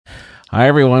Hi,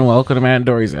 everyone. Welcome to Matt and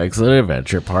Dory's Excellent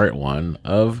Adventure, Part 1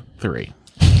 of 3.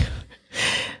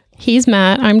 He's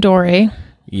Matt. I'm Dory.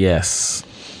 Yes.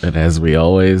 And as we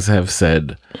always have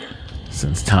said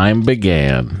since time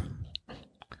began,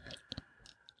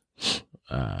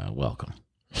 welcome.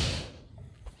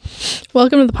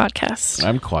 Welcome to the podcast.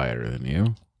 I'm quieter than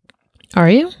you. Are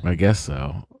you? I guess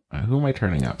so. Who am I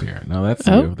turning up here? No, that's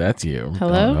Oh. you. That's you.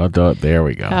 Hello? There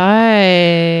we go.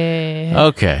 Hi.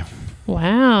 Okay.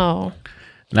 Wow.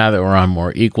 Now that we're on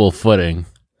more equal footing,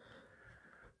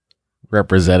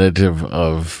 representative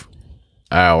of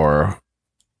our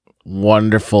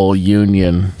wonderful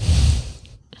union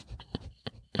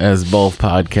as both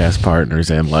podcast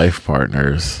partners and life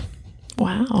partners.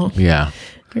 Wow. Yeah.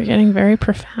 You're getting very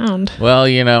profound. Well,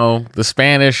 you know, the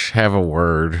Spanish have a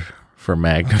word for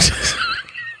magnetism.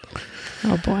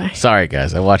 Oh, boy. Sorry,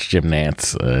 guys. I watched Jim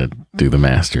Nance do the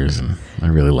Masters, and I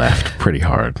really laughed pretty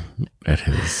hard at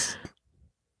his...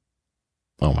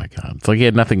 Oh, my God. It's like he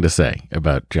had nothing to say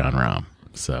about Jon Rahm.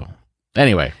 So,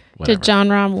 anyway. Whatever. Did Jon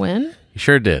Rahm win? He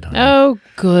sure did. Oh,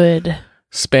 good.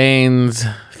 Spain's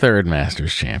third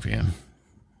Masters champion.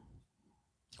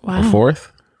 Wow. Or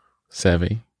fourth?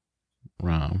 Seve.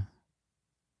 Rahm.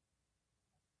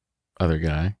 Other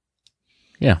guy.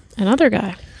 Yeah. Another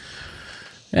guy.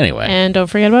 Anyway. And don't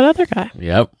forget about other guy.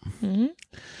 Yep. Mm-hmm.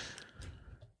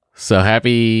 So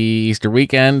happy Easter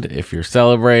weekend if you're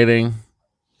celebrating.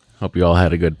 Hope you all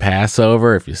had a good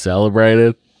Passover if you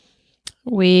celebrated.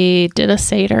 We did a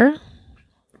Seder.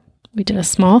 We did a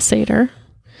small Seder.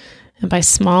 And by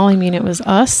small, I mean it was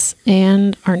us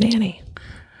and our nanny.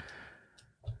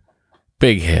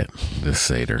 Big hit, this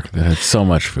Seder. It had so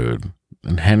much food.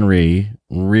 And Henry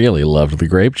really loved the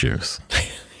grape juice.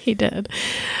 He did.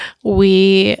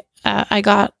 I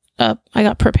got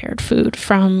prepared food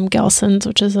from Gelson's,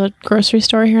 which is a grocery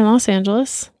store here in Los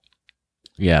Angeles.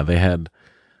 Yeah, they had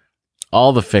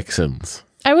all the fixins.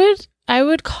 I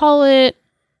would call it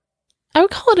an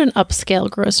upscale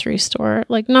grocery store.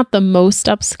 Like not the most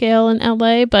upscale in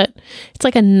LA, but it's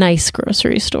like a nice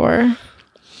grocery store.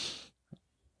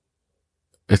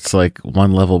 It's like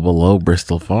one level below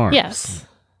Bristol Farms. Yes.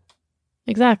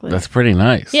 Exactly. That's pretty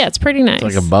nice. Yeah, it's pretty nice.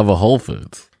 It's like above a Whole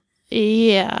Foods.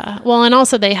 Yeah. Well, and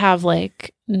also they have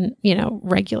like,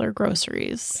 regular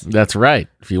groceries. That's right.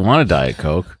 If you want a Diet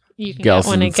Coke, You can get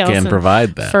one at Gelson's can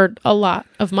provide that. for a lot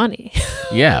of money.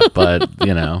 Yeah, but,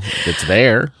 it's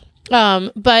there.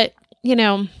 But,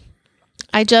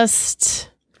 I just...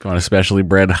 If you want a specially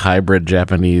bred hybrid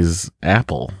Japanese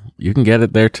apple, you can get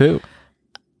it there too.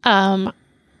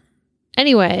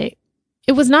 Anyway,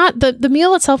 it was not... The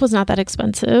meal itself was not that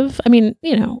expensive. I mean,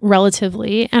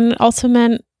 relatively. And it also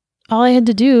meant all I had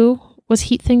to do was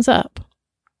heat things up.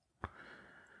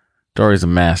 Dory's a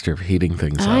master of heating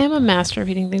things up. I am a master of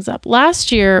heating things up.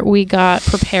 Last year, we got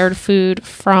prepared food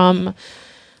from...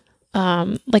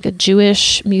 like a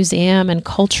Jewish museum and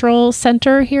cultural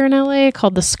center here in LA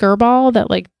called the Skirball that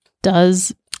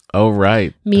does Oh,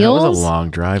 right. meals. That was a long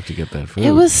drive to get that food.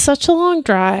 It was such a long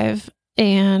drive,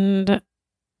 and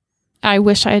I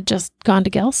wish I had just gone to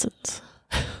Gelson's.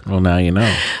 Well, now you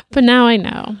know. But now I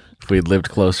know. If we'd lived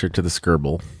closer to the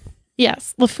Skirball.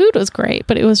 Yes, the food was great,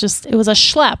 but it was a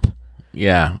schlep.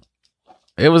 Yeah.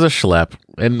 It was a schlep.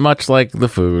 And much like the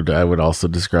food, I would also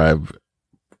describe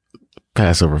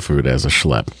Passover food as a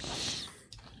schlep.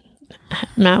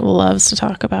 Matt loves to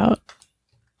talk about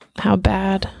how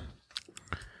bad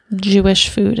Jewish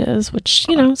food is, which,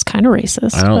 is kind of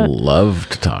racist. I don't love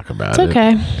to talk about it. It's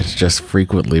okay. It's just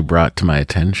frequently brought to my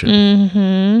attention.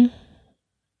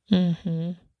 Mm-hmm.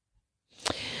 Mm-hmm.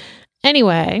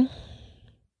 Anyway.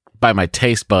 By my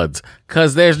taste buds.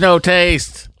 Because there's no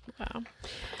taste. Wow.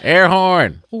 Air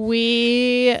horn.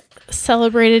 We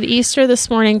celebrated Easter this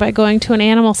morning by going to an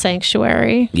animal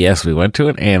sanctuary. Yes, we went to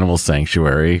an animal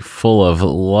sanctuary full of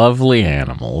lovely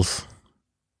animals.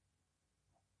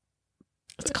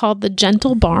 It's called the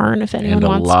Gentle Barn, if anyone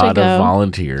wants to go. And a lot of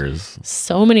volunteers.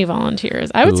 So many volunteers.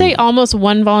 I would say almost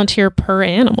one volunteer per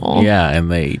animal. Yeah,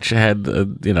 and they each had,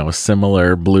 a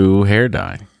similar blue hair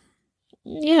dye.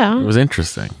 Yeah. It was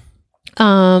interesting.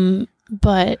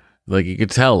 But... you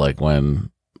could tell, when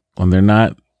they're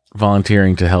not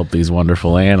volunteering to help these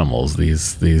wonderful animals,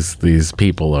 these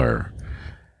people are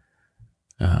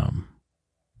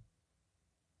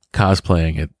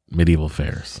cosplaying at medieval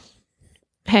fairs.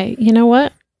 Hey, you know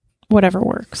what? Whatever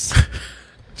works.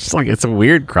 It's a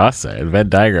weird Venn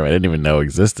diagram I didn't even know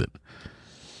existed.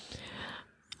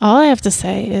 All I have to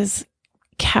say is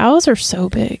cows are so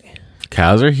big.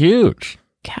 Cows are huge.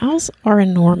 Cows are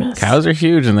enormous. Cows are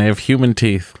huge and they have human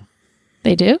teeth.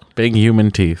 They do? Big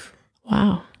human teeth.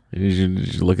 Wow. Did you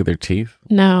look at their teeth?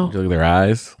 No. Did you look at their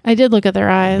eyes? I did look at their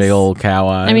eyes. Big old cow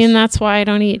eyes. I mean, that's why I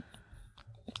don't eat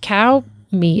cow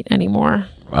meat anymore.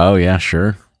 Oh, yeah,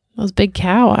 sure. Those big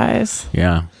cow eyes.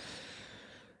 Yeah.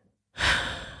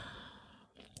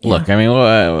 Look, I mean,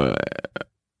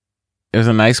 it was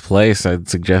a nice place. I'd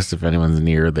suggest if anyone's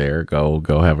near there,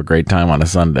 go have a great time on a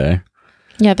Sunday.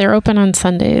 Yeah, they're open on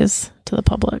Sundays to the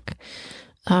public.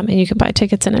 And you can buy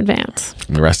tickets in advance.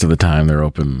 The rest of the time, they're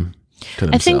open to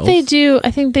themselves.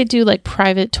 I think they do like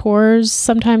private tours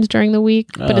sometimes during the week,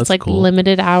 but it's like cool.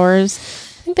 limited hours.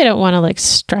 I think they don't want to like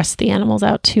stress the animals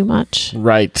out too much.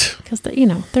 Right. Because,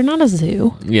 they're not a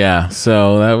zoo. Yeah.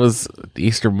 So that was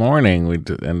Easter morning.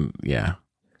 Yeah.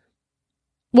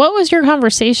 What was your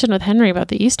conversation with Henry about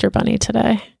the Easter Bunny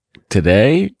today?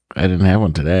 Today? I didn't have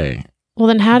one today. Well,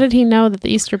 then how did he know that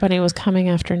the Easter Bunny was coming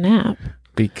after nap?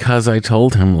 Because I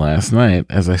told him last night,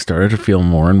 as I started to feel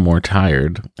more and more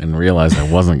tired and realized I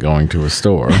wasn't going to a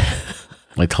store,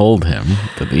 I told him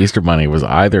that the Easter Bunny was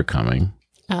either coming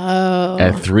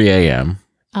at 3 a.m.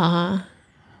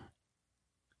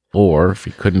 Or if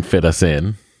he couldn't fit us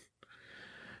in,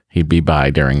 he'd be by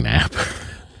during nap.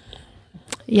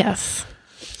 Yes.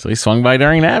 So he swung by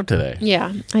during nap today.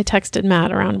 Yeah. I texted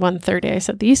Matt around 1:30. I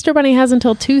said, the Easter Bunny has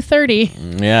until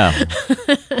 2:30. Yeah.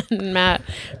 And Matt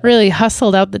really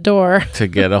hustled out the door. To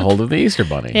get a hold of the Easter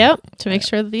Bunny. Yep. To make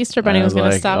sure that the Easter Bunny was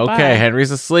going to stop by. Okay, Henry's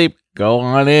asleep. Go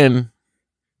on in.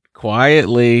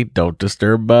 Quietly. Don't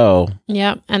disturb Bo.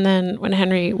 Yep. And then when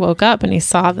Henry woke up and he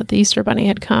saw that the Easter Bunny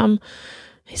had come,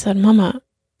 he said, Mama,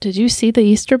 did you see the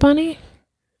Easter Bunny?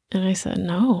 And I said,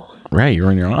 no. Right, you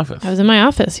were in your office. I was in my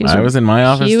office. I was in my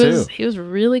office too. He was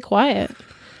really quiet.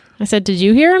 I said, did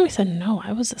you hear him? He said, no,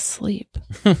 I was asleep.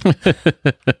 Well,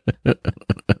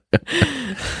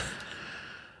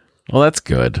 that's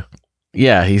good.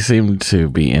 Yeah, he seemed to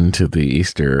be into the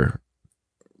Easter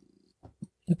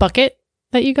bucket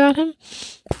that you got him?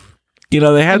 They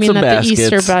had some baskets. The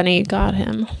Easter Bunny got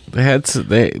him. They had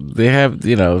they have,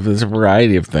 there's a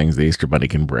variety of things the Easter Bunny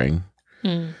can bring.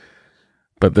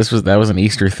 But that was an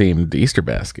Easter themed Easter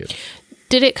basket.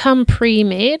 Did it come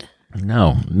pre-made?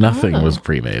 No, nothing was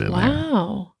pre-made in there.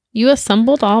 Wow. You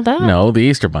assembled all that? No, the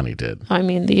Easter Bunny did. I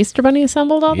mean, the Easter Bunny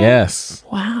assembled all that? Yes.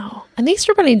 Wow. And the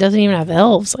Easter Bunny doesn't even have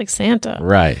elves like Santa.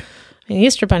 Right. And the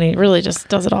Easter Bunny really just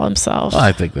does it all himself. Well,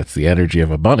 I think that's the energy of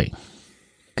a bunny.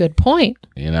 Good point.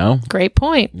 Great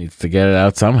point. Needs to get it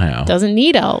out somehow. Doesn't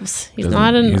need elves. He's He's a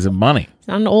bunny. He's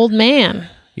not an old man.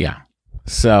 Yeah.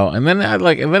 So, and then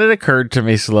it occurred to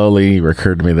me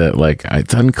that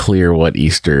it's unclear what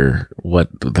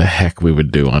the heck we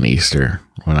would do on Easter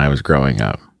when I was growing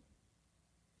up.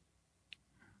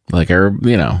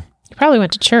 You probably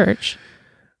went to church.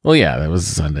 Well, yeah, that was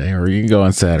Sunday, or you can go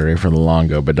on Saturday for the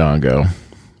Longo Badongo.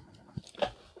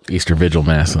 Easter Vigil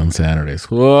Mass on Saturdays.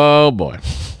 Whoa, boy.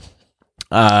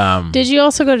 Did you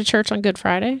also go to church on Good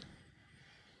Friday?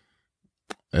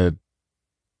 I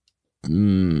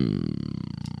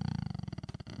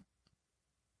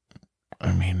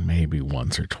mean, maybe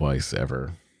once or twice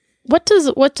ever. What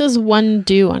does one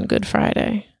do on Good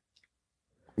Friday?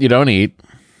 You don't eat.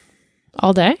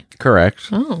 All day? Correct.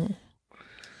 Oh.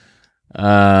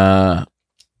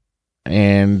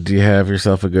 And you have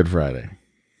yourself a Good Friday.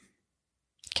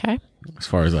 Okay. As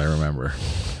far as I remember.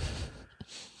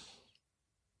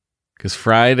 Because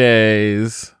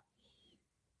Fridays...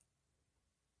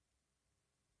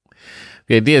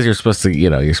 The idea is you're supposed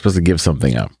to give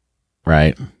something up,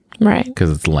 right? Right.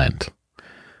 Because it's Lent,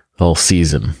 the whole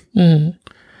season. Mm.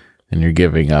 And you're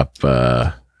giving up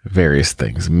various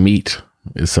things. Meat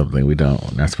is something we're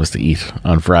not supposed to eat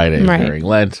on Friday during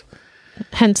Lent.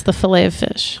 Hence the fillet of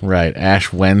fish. Right.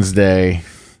 Ash Wednesday.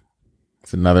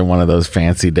 It's another one of those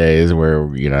fancy days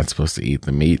where you're not supposed to eat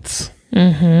the meats.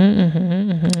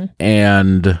 And,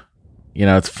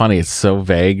 it's funny. It's so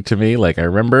vague to me. I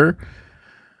remember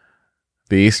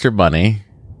the Easter Bunny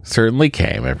certainly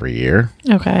came every year.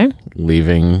 Okay.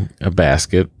 Leaving a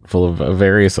basket full of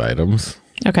various items.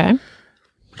 Okay.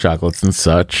 Chocolates and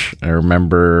such. I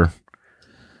remember,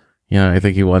 I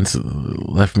think he once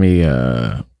left me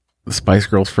the Spice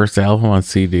Girls' first album on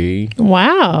CD.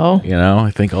 Wow.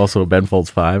 I think also a Ben Folds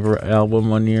 5 album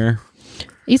one year.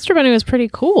 Easter Bunny was pretty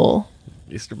cool.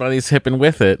 Easter Bunny's hipping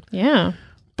with it. Yeah.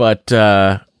 But,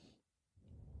 and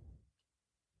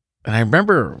I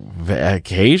remember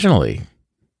occasionally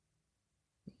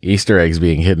Easter eggs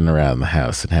being hidden around the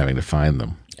house and having to find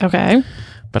them. Okay.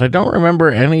 But I don't remember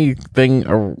anything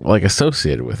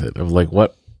associated with it of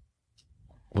what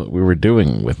we were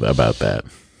doing about that.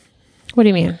 What do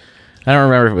you mean? I don't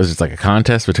remember if it was just like a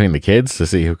contest between the kids to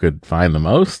see who could find the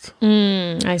most.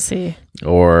 I see.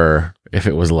 Or if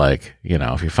it was like,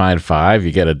 if you find 5,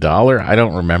 you get $1. I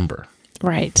don't remember.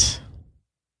 Right.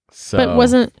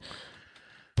 So,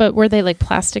 But were they like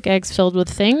plastic eggs filled with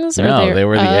things? Or No, they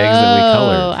were the eggs that we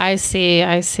colored. Oh, I see.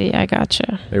 I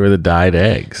gotcha. They were the dyed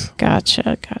eggs.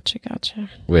 Gotcha.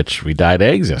 Which we dyed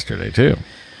eggs yesterday too.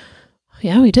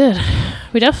 Yeah, we did.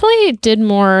 We definitely did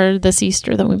more this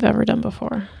Easter than we've ever done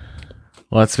before.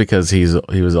 Well, that's because he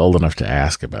was old enough to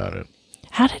ask about it.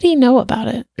 How did he know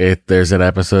about it? There's an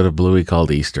episode of Bluey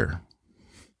called Easter.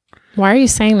 Why are you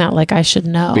saying that like I should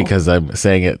know? Because I'm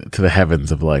saying it to the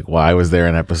heavens of like, why was there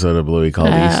an episode of Bluey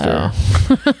called Easter?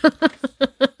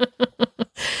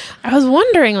 I was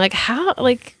wondering like how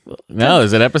like No,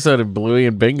 there's an episode of Bluey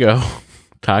and Bingo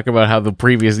talk about how the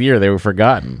previous year they were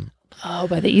forgotten. Oh,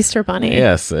 by the Easter Bunny.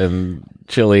 Yes, and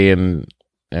Chili and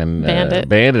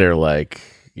Bandit are like,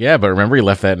 yeah, but remember he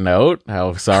left that note?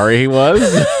 How sorry he was?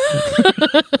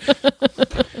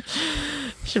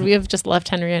 Should we have just left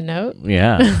Henry a note?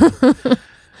 Yeah.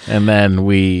 And then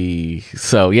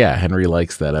Henry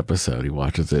likes that episode. He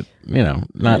watches it,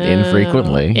 not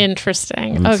infrequently.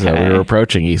 Interesting. And okay. So we were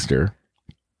approaching Easter.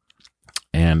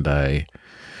 And I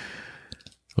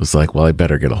was like, well, I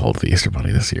better get a hold of the Easter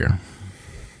Bunny this year.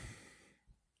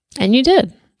 And you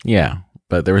did. Yeah.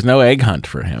 But there was no egg hunt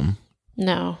for him.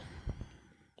 No.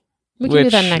 We can do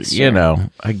that next year.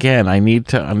 Again, I need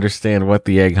to understand what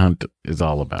the egg hunt is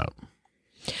all about.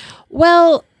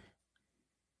 Well,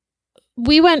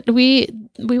 we went to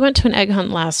an egg hunt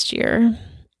last year,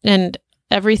 and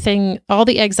all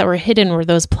the eggs that were hidden were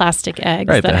those plastic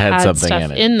eggs that had something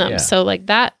stuff in, in them. Yeah. So like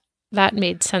that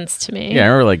made sense to me. Yeah, I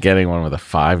remember like getting one with a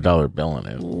 $5 bill in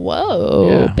it. Whoa,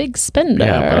 Yeah. big spender.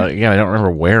 Yeah, but I don't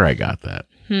remember where I got that.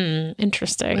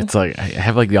 Interesting. It's like I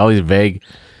have like all these vague.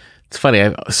 It's funny. I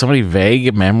have so many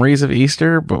vague memories of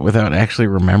Easter, but without actually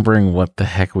remembering what the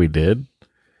heck we did.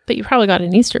 But you probably got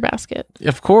an Easter basket.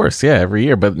 Of course, yeah, every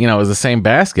year. But, it was the same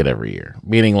basket every year.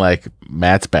 Meaning, like,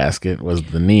 Matt's basket was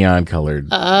the neon colored.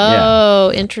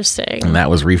 Oh, interesting. And that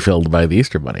was refilled by the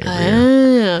Easter Bunny every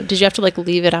year. Did you have to, like,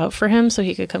 leave it out for him so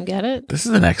he could come get it? This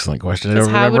is an excellent question. I don't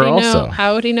How remember would he also.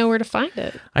 How would he know where to find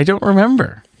it? I don't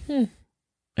remember. Hmm.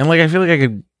 And, like, I feel like I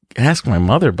could ask my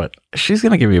mother, but she's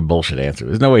going to give me a bullshit answer.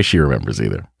 There's no way she remembers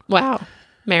either. Wow.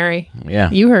 Mary.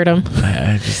 Yeah. You heard him.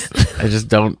 I just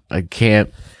don't, I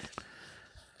can't.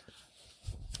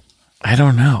 I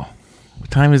don't know. What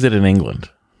time is it in England?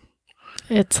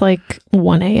 It's like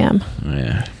 1 a.m.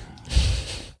 Yeah.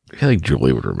 I feel like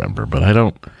Julie would remember, but I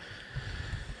don't.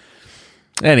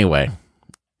 Anyway.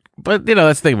 But,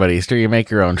 that's the thing about Easter. You make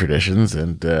your own traditions.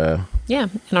 And yeah.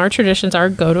 And our traditions are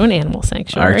go to an animal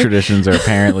sanctuary. Our traditions are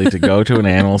apparently to go to an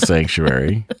animal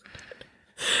sanctuary.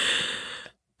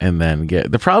 And then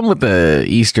the problem with the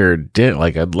Easter dinner,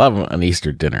 like I'd love an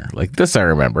Easter dinner. Like this I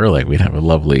remember, like we'd have a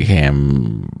lovely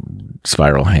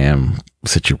spiral ham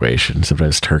situation,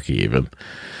 sometimes turkey even,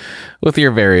 with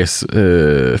your various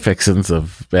fixins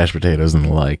of mashed potatoes and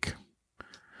the like.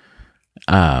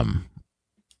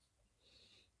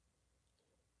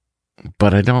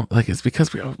 But I don't, like, it's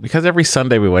because every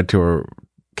Sunday we went to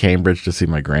Cambridge to see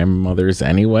my grandmother's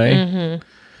anyway, Mm-hmm.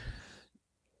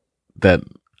 that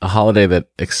a holiday that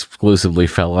exclusively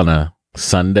fell on a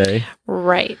Sunday.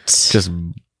 Right. Just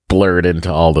blurred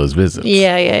into all those visits.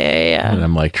 Yeah. And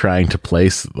I'm like trying to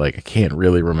place, like, I can't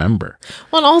really remember.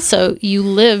 Well, and also you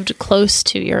lived close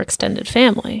to your extended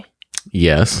family.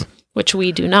 Yes. Which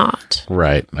we do not.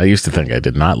 Right. I used to think I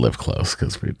did not live close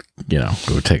because it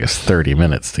would take us 30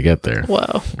 minutes to get there.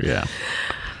 Whoa. Yeah.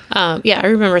 I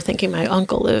remember thinking my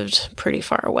uncle lived pretty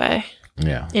far away.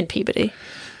 Yeah. In Peabody.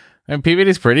 And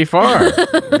Peabody's pretty far.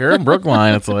 If you're in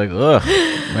Brookline, it's like, ugh.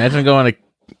 Imagine going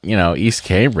to, East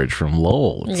Cambridge from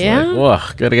Lowell. It's like,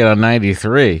 ugh, got to get on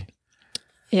 93.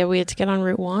 Yeah, we had to get on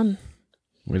Route 1.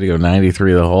 We had to go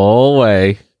 93 the whole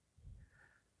way.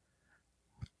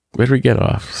 Where did we get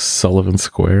off? Sullivan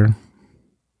Square?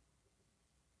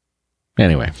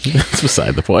 Anyway, that's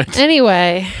beside the point.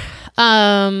 Anyway,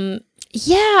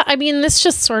 this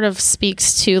just sort of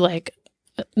speaks to, like,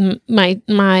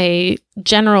 my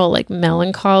general, like,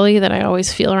 melancholy that I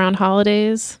always feel around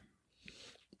holidays.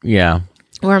 Yeah.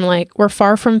 Where I'm like, we're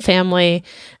far from family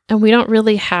and we don't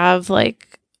really have,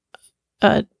 like,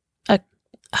 a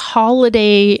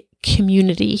holiday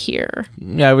community here.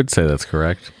 Yeah, I would say that's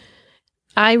correct.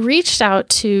 I reached out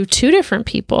to 2 different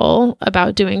people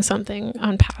about doing something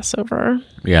on Passover.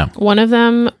 Yeah. One of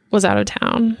them was out of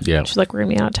town. Yeah. She's like, we're going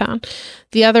to be out of town.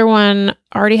 The other one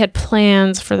already had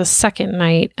plans for the second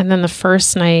night. And then the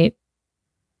first night,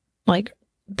 like,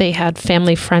 they had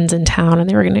family friends in town and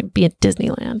they were going to be at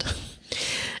Disneyland.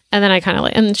 And then I kind of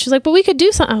like, and she's like, but we could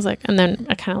do something. I was like, and then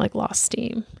I kind of like lost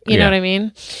steam. You know what I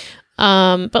mean?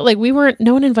 But like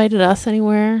no one invited us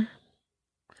anywhere,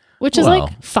 which is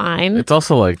like fine. It's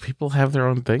also like people have their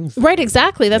own things. Right.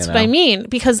 Exactly. That's what I mean.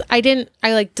 Because I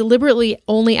like deliberately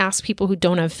only asked people who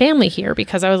don't have family here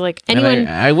because I was like, anyone.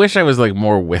 I wish I was like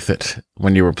more with it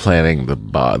when you were planning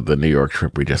the New York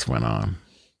trip we just went on.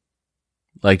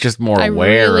 Like just more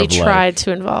aware of I really tried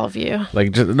to involve you.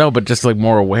 Like just like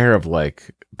more aware of like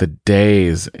the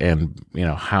days and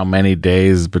how many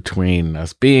days between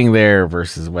us being there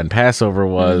versus when Passover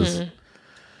was.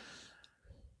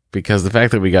 Because the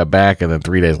fact that we got back and then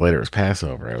 3 days later was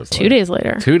Passover, I was 2 days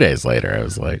later. 2 days later, I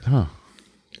was like, huh.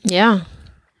 Yeah.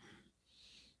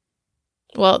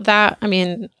 Well, that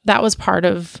was part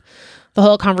of the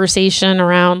whole conversation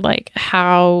around like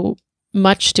how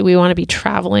much do we want to be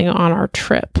traveling on our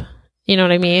trip? You know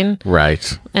what I mean?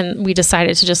 Right. And we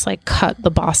decided to just like cut the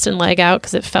Boston leg out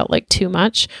because it felt like too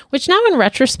much, which now in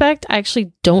retrospect, I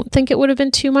actually don't think it would have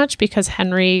been too much because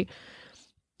Henry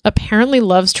apparently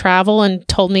loves travel and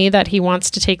told me that he wants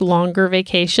to take longer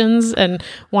vacations and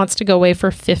wants to go away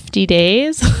for 50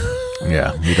 days.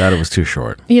 Yeah, he thought it was too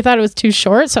short. He thought it was too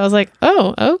short. So I was like,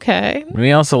 oh, okay. And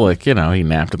he also he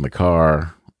napped in the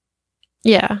car.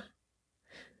 Yeah.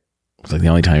 It's like the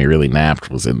only time he really napped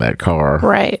was in that car.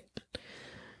 Right.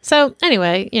 So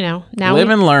anyway, now live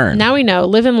and learn. Now we know.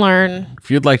 Live and learn. If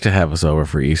you'd like to have us over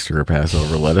for Easter or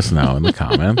Passover, let us know in the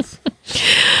comments.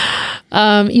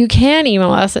 You can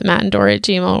email us at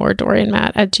mattanddory@gmail.com or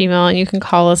doryandmatt@gmail.com, and you can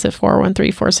call us at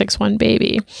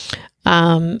 413-461-BABY.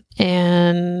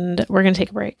 And we're going to take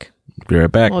a break. Be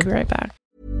right back. We'll be right back.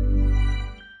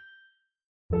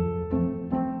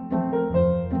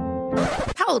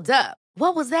 Hold up.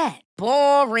 What was that?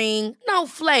 Boring. No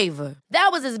flavor. That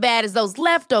was as bad as those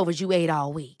leftovers you ate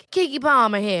all week. Keke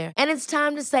Palmer here. And it's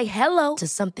time to say hello to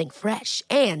something fresh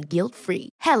and guilt-free.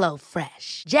 Hello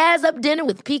Fresh. Jazz up dinner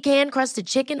with pecan-crusted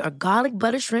chicken or garlic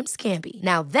butter shrimp scampi.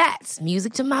 Now that's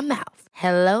music to my mouth.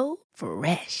 Hello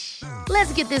Fresh.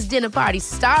 Let's get this dinner party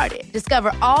started.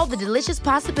 Discover all the delicious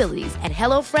possibilities at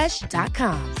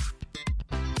HelloFresh.com.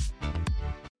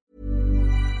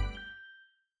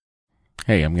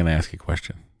 Hey, I'm going to ask you a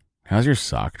question. How's your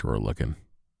sock drawer looking?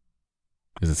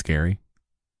 Is it scary?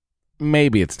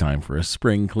 Maybe it's time for a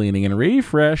spring cleaning and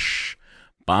refresh.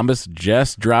 Bombas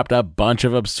just dropped a bunch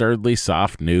of absurdly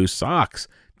soft new socks,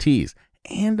 tees,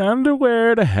 and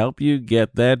underwear to help you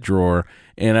get that drawer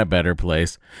in a better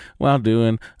place while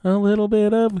doing a little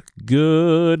bit of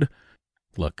good.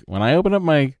 Look, when I open up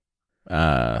my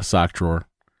sock drawer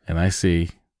and I see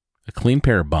a clean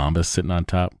pair of Bombas sitting on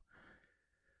top,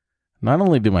 not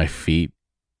only do my feet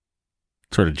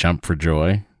sort of jump for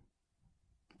joy,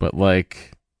 but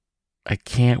like I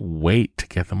can't wait to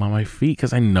get them on my feet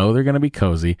because I know they're going to be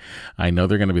cozy. I know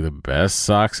they're going to be the best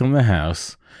socks in the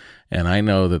house, and I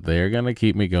know that they're going to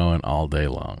keep me going all day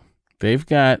long. They've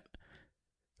got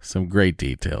some great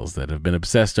details that have been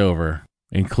obsessed over,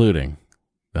 including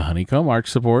the honeycomb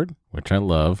arch support, which I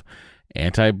love,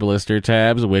 anti-blister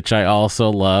tabs, which I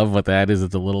also love. What that is,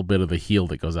 it's a little bit of the heel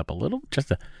that goes up a little,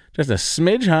 just a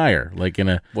smidge higher, like in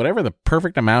a whatever the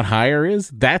perfect amount higher is.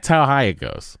 That's how high it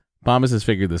goes. Bombas has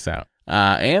figured this out.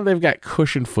 And they've got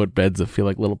cushioned footbeds that feel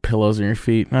like little pillows on your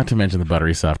feet, not to mention the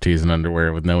buttery soft tees and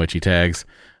underwear with no itchy tags.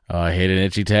 Oh, I hate an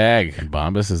itchy tag. And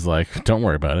Bombas is like, don't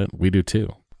worry about it. We do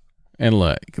too. And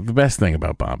look, the best thing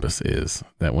about Bombas is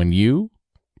that when you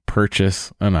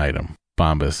purchase an item,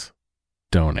 Bombas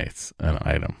donates an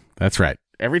item. That's right.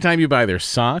 Every time you buy their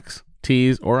socks,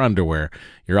 tees, or underwear,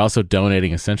 you're also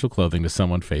donating essential clothing to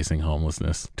someone facing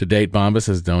homelessness. To date, Bombas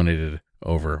has donated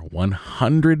over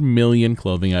 100 million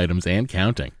clothing items and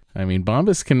counting. I mean,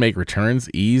 Bombas can make returns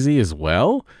easy as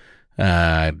well.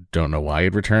 I don't know why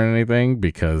you'd return anything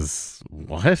because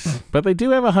what? But they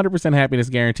do have a 100% happiness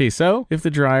guarantee. So if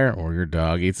the dryer or your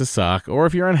dog eats a sock, or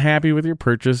if you're unhappy with your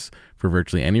purchase for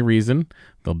virtually any reason,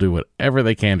 they'll do whatever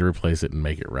they can to replace it and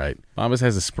make it right. Bombas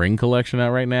has a spring collection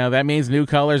out right now. That means new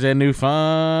colors and new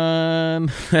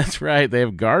fun. That's right. They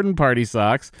have garden party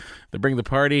socks that bring the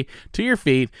party to your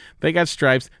feet. They got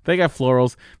stripes. They got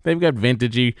florals. They've got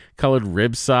vintagey colored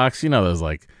rib socks. You know, those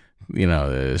like,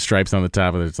 stripes on the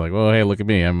top of it. It's like, oh, hey, look at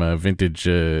me. I'm a vintage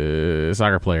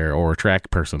soccer player or track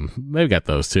person. They've got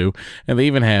those too. And they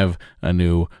even have a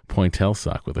new pointelle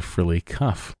sock with a frilly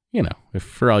cuff. If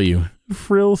for all you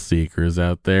frill seekers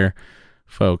out there,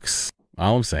 folks,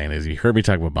 all I'm saying is you heard me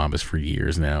talk about Bombas for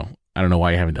years now. I don't know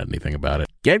why you haven't done anything about it.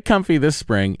 Get comfy this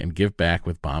spring and give back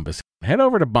with Bombas. Head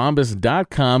over to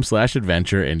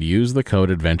bombas.com/adventure and use the code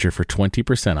adventure for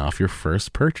 20% off your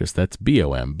first purchase. That's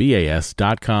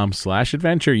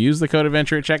bombas.com/adventure. Use the code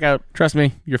adventure at checkout. Trust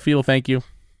me, your feet will thank you.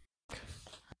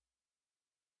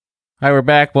 Hi, we're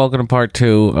back. Welcome to part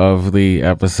 2 of the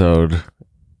episode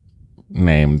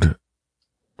named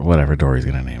whatever Dory's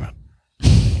going to name it.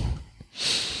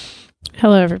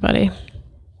 Hello, everybody.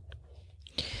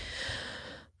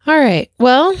 All right.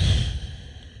 Well,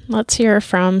 let's hear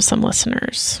from some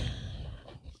listeners.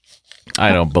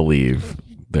 I don't believe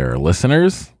there are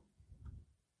listeners.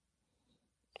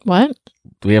 What?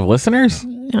 Do we have listeners?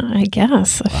 I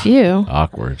guess a few.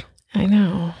 Awkward. I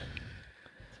know.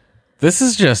 This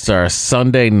is just our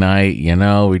Sunday night, you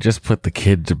know. We just put the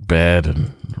kid to bed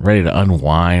and ready to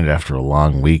unwind after a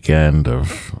long weekend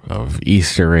of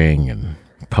Eastering and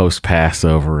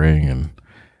post-Passovering, and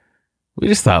we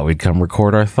just thought we'd come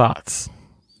record our thoughts.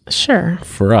 Sure.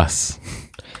 For us.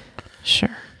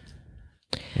 Sure.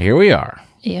 Here we are.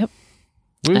 Yep.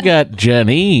 We've got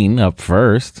Janine up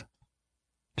first.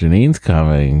 Janine's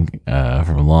coming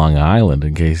from Long Island,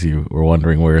 in case you were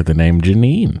wondering where the name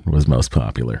Janine was most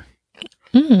popular.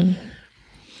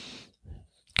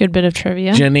 Good bit of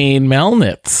trivia. Janine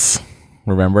Melnitz.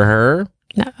 Remember her?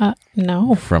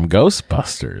 No. From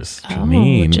Ghostbusters.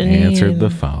 Janine answered the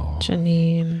phone.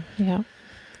 Janine. Yeah.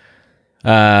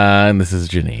 And this is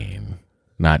Janine.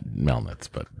 Not Melnitz,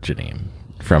 but Janine.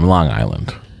 From Long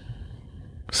Island.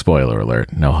 Spoiler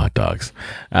alert, no hot dogs.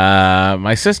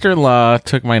 My sister-in-law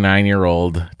took my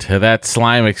 9-year-old to that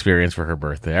slime experience for her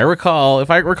birthday. If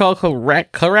I recall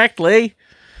correctly,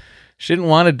 she didn't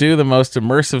want to do the most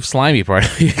immersive slimy part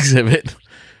of the exhibit,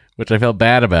 which I felt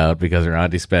bad about because her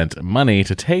auntie spent money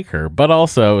to take her, but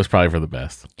also it was probably for the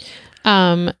best.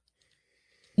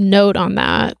 Note on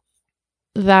that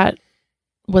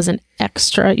was an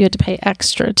extra. You had to pay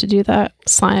extra to do that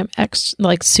slime,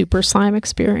 super slime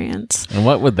experience. And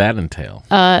what would that entail?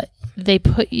 They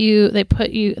put you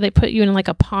in like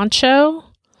a poncho,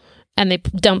 and they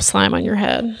dump slime on your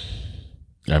head.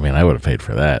 I mean, I would have paid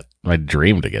for that. My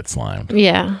dream to get slimed.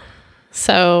 Yeah.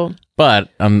 So. But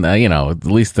at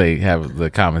least they have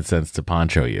the common sense to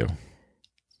poncho you.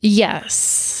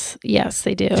 Yes,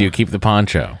 they do. Do you keep the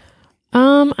poncho?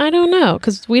 I don't know,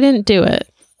 because we didn't do it.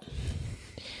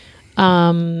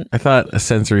 I thought a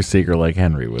sensory seeker like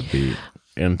Henry would be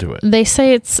into it. They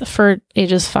say it's for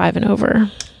ages 5 and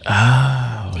over.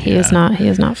 Oh, He is not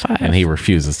 5. And he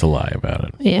refuses to lie about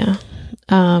it. Yeah.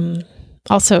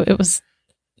 Also, it was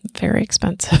very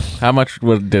expensive. How much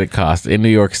did it cost in New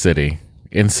York City,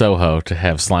 in Soho, to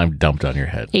have slime dumped on your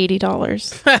head?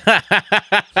 $80.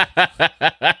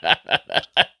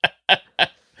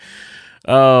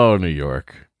 Oh, New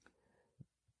York.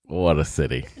 What a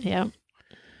city. Yeah.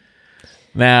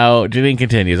 Now, Janine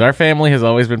continues, our family has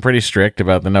always been pretty strict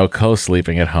about the no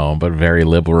co-sleeping at home, but very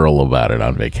liberal about it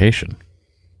on vacation.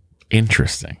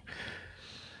 Interesting.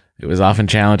 It was often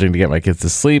challenging to get my kids to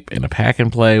sleep in a pack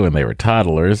and play when they were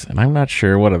toddlers, and I'm not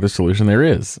sure what other solution there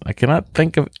is. I cannot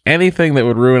think of anything that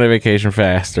would ruin a vacation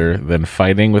faster than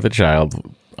fighting with a child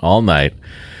all night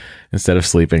instead of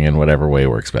sleeping in whatever way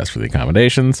works best for the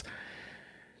accommodations.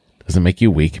 Doesn't make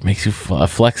you weak. It makes you a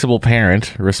flexible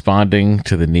parent responding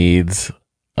to the needs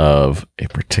of a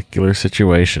particular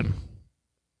situation.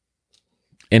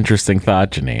 Interesting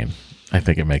thought, Janine. I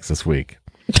think it makes us weak.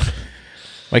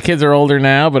 My kids are older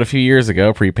now, but a few years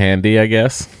ago, pre-pandy, I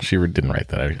guess. She didn't write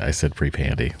that. I said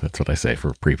pre-pandy. That's what I say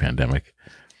for pre-pandemic.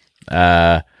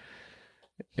 It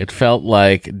felt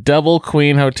like double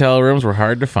queen hotel rooms were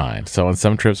hard to find. So on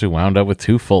some trips, we wound up with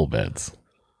 2 full beds.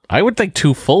 I would think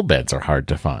 2 full beds are hard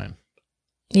to find.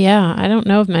 Yeah, I don't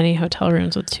know of many hotel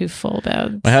rooms with 2 full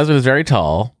beds. My husband is very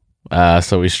tall,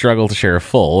 so we struggled to share a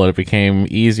full, and it became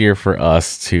easier for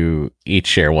us to each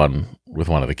share one with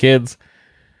one of the kids.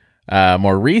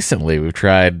 More recently, we've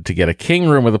tried to get a king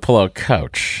room with a pull-out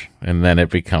couch, and then it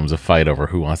becomes a fight over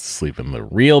who wants to sleep in the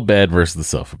real bed versus the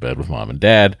sofa bed with mom and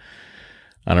dad.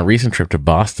 On a recent trip to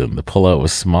Boston, the pull-out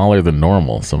was smaller than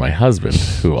normal, so my husband,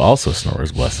 who also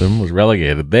snores, bless him, was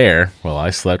relegated there while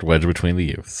I slept wedged between the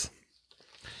youths.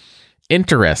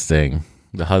 Interesting.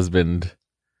 The husband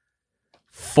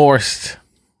forced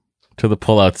to the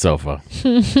pull-out sofa.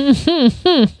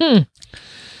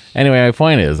 Anyway, my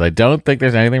point is, I don't think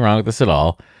there's anything wrong with this at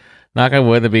all. Knock on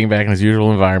wood that being back in his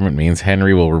usual environment means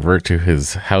Henry will revert to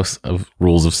his house of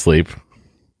rules of sleep.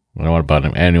 I don't want to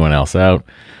butt anyone else out,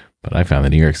 but I found the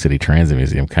New York City Transit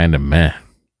Museum kind of meh.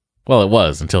 Well, it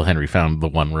was until Henry found the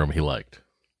one room he liked.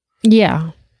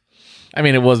 Yeah. I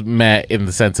mean, it was meh in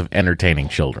the sense of entertaining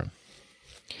children.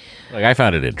 Like, I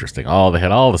found it interesting. They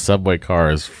had all the subway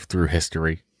cars through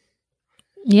history.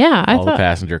 Yeah, All the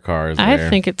passenger cars. I there.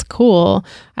 think it's cool.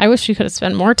 I wish we could have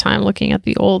spent more time looking at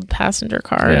the old passenger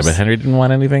cars. Yeah, but Henry didn't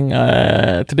want anything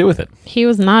to do with it. He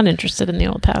was not interested in the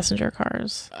old passenger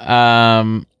cars.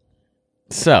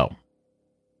 So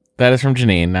that is from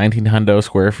Janine, 19 hundo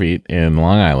square feet in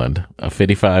Long Island, a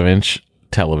 55-inch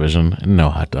television, and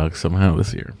no hot dogs somehow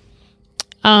this year.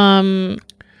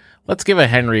 Let's give a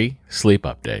Henry sleep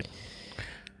update.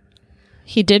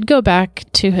 He did go back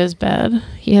to his bed.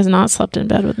 He has not slept in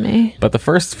bed with me. But the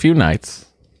first few nights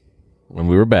when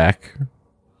we were back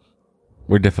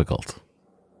were difficult.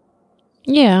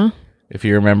 Yeah. If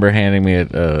you remember handing me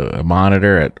a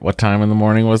monitor at what time in the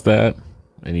morning was that?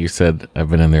 And you said, I've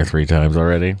been in there 3 times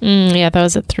already. Yeah, that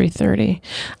was at 3:30.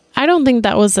 I don't think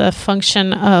that was a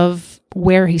function of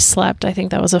where he slept. I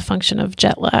think that was a function of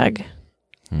jet lag.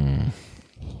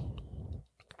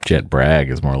 Jet brag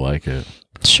is more like it.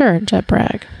 Sure, jet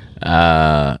brag.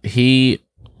 Because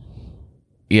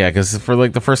for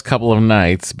like the first couple of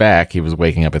nights back, he was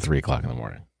waking up at 3 o'clock in the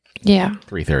morning. Yeah.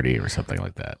 3:30 or something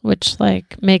like that. Which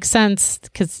like makes sense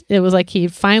because it was like he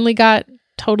finally got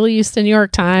totally used to New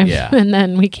York time. Yeah. And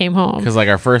then we came home. Because like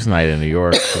our first night in New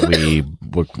York, we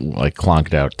like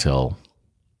clonked out till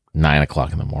 9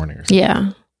 o'clock in the morning or something.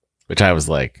 Yeah. Which I was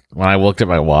like, when I looked at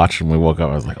my watch and we woke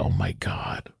up, I was like, oh my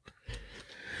God.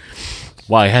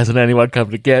 Why hasn't anyone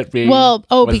come to get me? Well,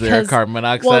 was because there a carbon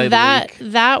monoxide leak?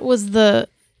 that was the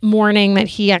morning that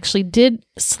he actually did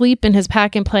sleep in his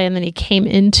pack and play, and then he came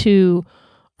into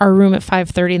our room at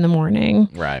 5:30 in the morning.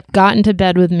 Right. Got into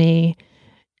bed with me,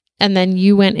 and then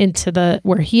you went into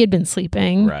where he had been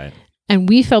sleeping. Right. And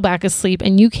we fell back asleep,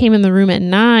 and you came in the room at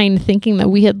 9 thinking that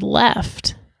we had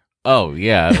left. Oh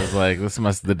yeah, it was like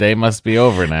the day must be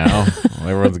over now.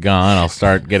 Everyone's gone. I'll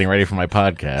start getting ready for my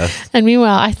podcast. And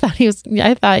meanwhile, I thought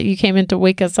you came in to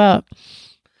wake us up.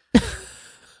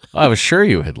 I was sure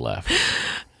you had left.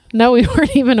 No, we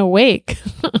weren't even awake.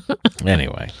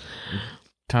 Anyway,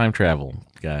 time travel,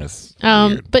 guys.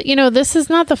 Weird. But this is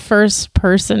not the first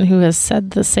person who has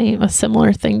said a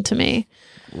similar thing to me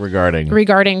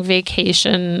regarding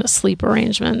vacation sleep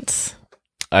arrangements.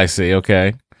 I see.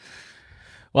 Okay.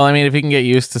 Well, I mean, if you can get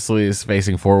used to sleep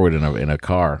facing forward in a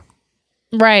car,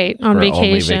 right, on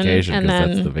vacation, only vacation, and because then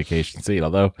that's the vacation seat.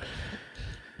 Although,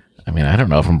 I mean, I don't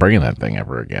know if I'm bringing that thing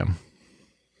ever again.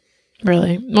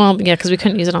 Really, well, yeah, because we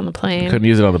couldn't use it on the plane. Couldn't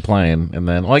use it on the plane, and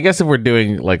then, well, I guess if we're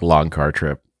doing like long car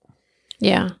trip,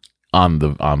 yeah, on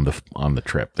the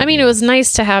trip. I mean, it was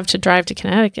nice to have to drive to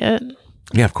Connecticut.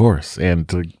 Yeah, of course, and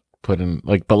to put in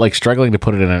but struggling to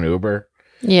put it in an Uber.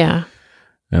 Yeah,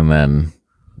 and then.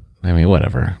 I mean,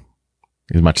 whatever.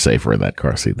 He's much safer in that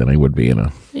car seat than he would be in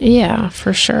a... Yeah,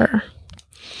 for sure.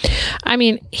 I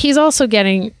mean, he's also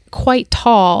getting quite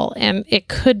tall, and it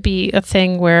could be a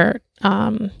thing where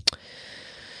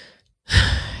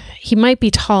he might be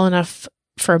tall enough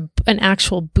for an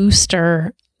actual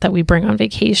booster that we bring on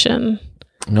vacation.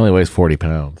 He only weighs 40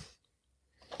 pounds.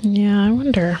 Yeah, I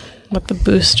wonder what the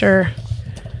booster...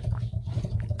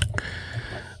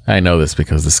 I know this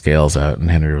because the scale's out, and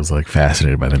Henry was like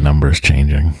fascinated by the numbers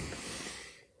changing.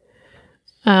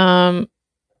 40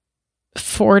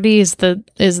 is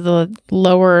the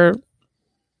lower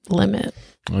limit.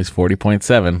 Well, he's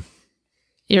 40.7.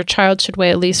 Your child should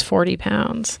weigh at least 40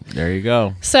 pounds. There you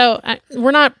go. So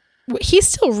he's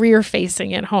still rear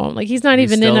facing at home. Like he's not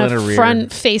even in a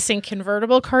front facing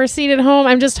convertible car seat at home.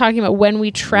 I'm just talking about when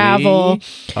we travel.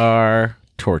 We are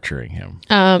torturing him.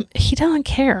 He doesn't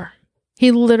care. He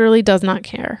literally does not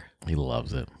care. He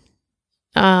loves it.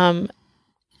 I'm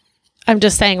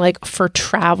just saying, like, for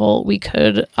travel, we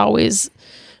could always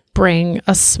bring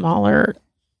a smaller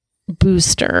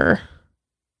booster.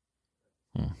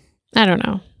 I don't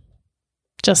know.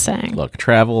 Just saying. Look,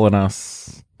 travel and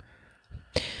us.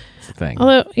 It's a thing.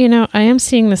 Although, I am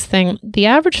seeing this thing. The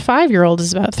average 5-year-old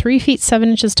is about 3 feet 7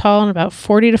 inches tall and about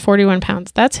 40 to 41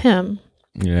 pounds. That's him.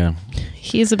 Yeah.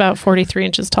 He's about 43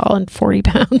 inches tall and 40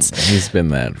 pounds. He's been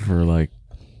that for like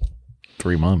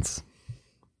 3 months.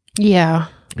 Yeah.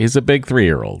 He's a big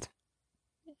 3-year-old.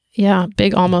 Yeah,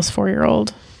 big almost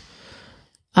 4-year-old.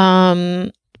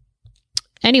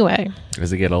 Anyway.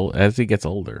 As he gets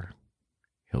older,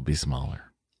 he'll be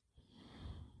smaller.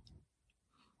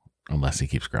 Unless he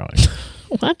keeps growing.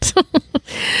 What?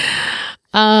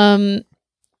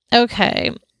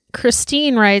 Okay.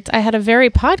 Christine writes, I had a very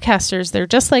podcasters, they're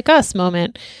just like us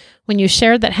moment when you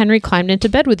shared that Henry climbed into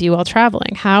bed with you while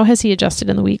traveling. How has he adjusted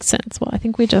in the week since? Well, I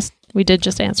think we did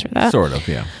just answer that. Sort of,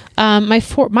 yeah. My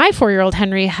 4-year-old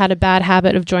Henry had a bad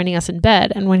habit of joining us in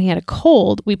bed, and when he had a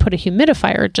cold, we put a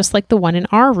humidifier, just like the one in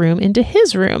our room, into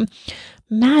his room.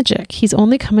 Magic. He's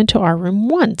only come into our room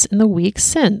once in the week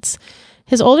since.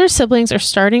 His older siblings are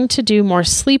starting to do more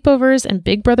sleepovers, and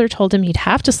Big Brother told him he'd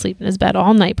have to sleep in his bed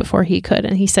all night before he could.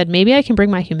 And he said, maybe I can bring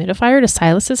my humidifier to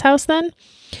Silas's house then?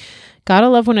 Gotta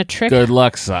love when a trick... Good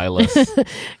luck, Silas.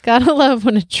 Gotta love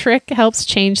when a trick helps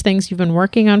change things you've been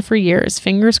working on for years.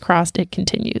 Fingers crossed it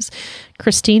continues.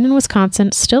 Christine in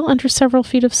Wisconsin, still under several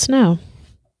feet of snow.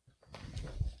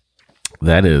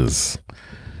 That is...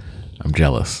 I'm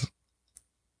jealous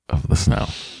of the snow.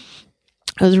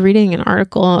 I was reading an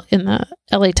article in the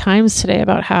LA Times today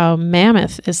about how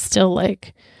Mammoth is still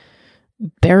like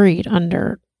buried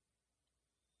under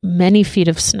many feet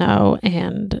of snow,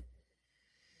 and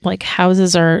like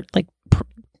houses are like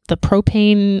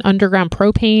the underground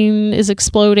propane is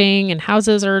exploding, and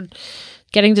houses are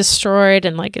getting destroyed,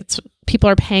 and like people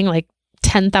are paying like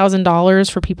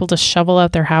 $10,000 for people to shovel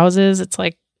out their houses. It's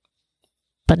like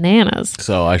bananas.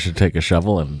 So I should take a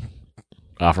shovel and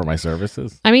offer my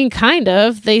services? I mean, kind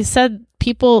of. They said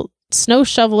snow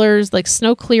shovelers, like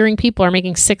snow clearing people, are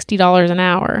making $60 an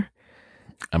hour.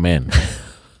 I'm in.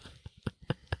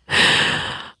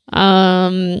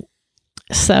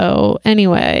 So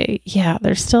anyway, yeah,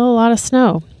 there's still a lot of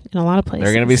snow in a lot of places.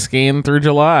 They're going to be skiing through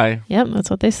July. Yep, that's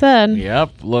what they said.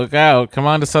 Yep, look out. Come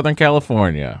on to Southern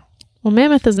California. Well,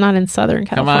 Mammoth is not in Southern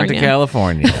California. Come on to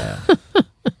California.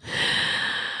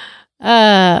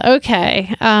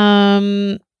 Okay.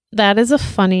 That is a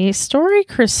funny story,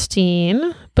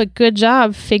 Christine, but good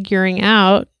job figuring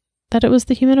out that it was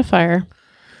the humidifier.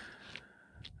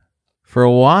 For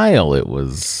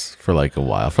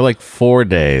like 4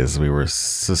 days, we were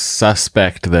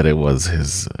suspect that it was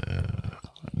his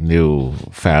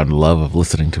newfound love of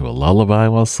listening to a lullaby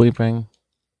while sleeping.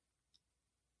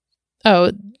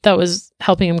 Oh, that was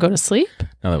helping him go to sleep?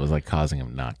 No, that was like causing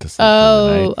him not to sleep through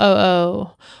the night.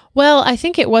 Oh. Well, I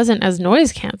think it wasn't as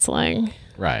noise canceling.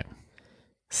 Right.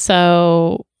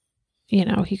 So,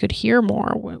 he could hear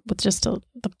more with just the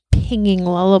pinging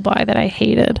lullaby that I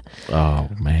hated. Oh,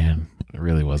 man. It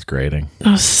really was grating. It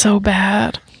was so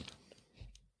bad.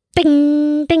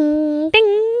 Ding, ding, ding,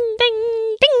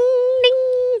 ding, ding,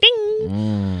 ding,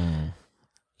 ding.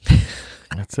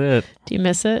 That's it. Do you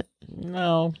miss it?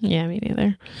 No. Yeah, me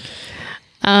neither.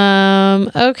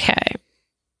 Okay.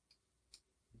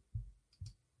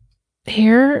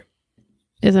 Here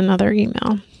is another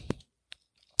email.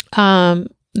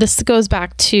 This goes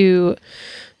back to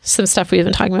some stuff we've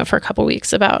been talking about for a couple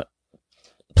weeks about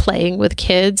playing with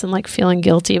kids and like feeling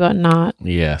guilty about not,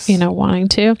 wanting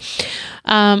to.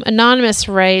 Anonymous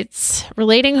writes,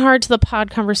 relating hard to the pod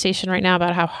conversation right now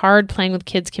about how hard playing with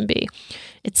kids can be.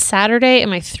 It's Saturday and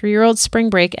my 3-year-old spring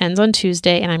break ends on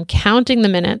Tuesday, and I'm counting the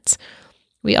minutes.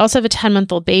 We also have a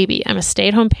 10-month-old baby. I'm a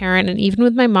stay-at-home parent, and even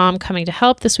with my mom coming to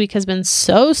help, this week has been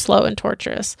so slow and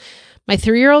torturous. My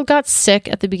 3-year-old got sick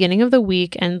at the beginning of the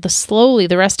week, and slowly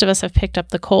the rest of us have picked up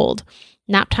the cold.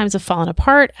 Nap times have fallen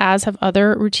apart, as have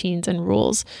other routines and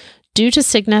rules. Due to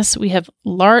sickness, we've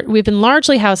been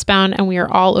largely housebound, and we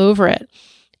are all over it.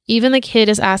 Even the kid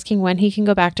is asking when he can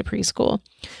go back to preschool.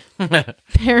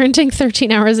 Parenting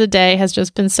 13 hours a day has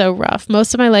just been so rough.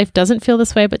 Most of my life doesn't feel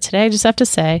this way, but today I just have to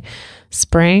say,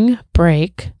 spring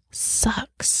break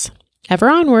sucks. Ever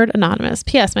onward, Anonymous.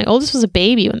 P.S. My oldest was a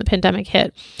baby when the pandemic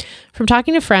hit. From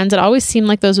talking to friends, it always seemed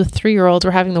like those with 3-year-olds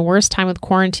were having the worst time with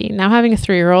quarantine. Now having a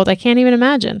 3-year-old, I can't even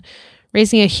imagine.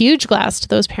 Raising a huge glass to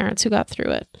those parents who got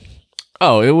through it.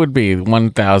 Oh, it would be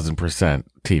 1,000%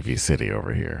 TV City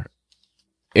over here.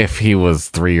 If he was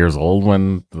 3 years old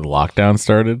when the lockdown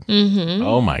started. Mm-hmm.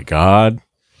 Oh my God.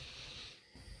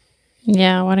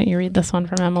 Yeah, why don't you read this one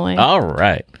from Emily? All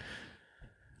right.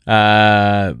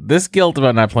 This guilt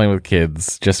about not playing with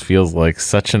kids just feels like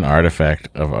such an artifact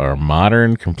of our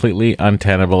modern, completely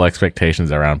untenable expectations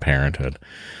around parenthood.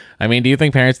 I mean, do you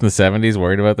think parents in the 70s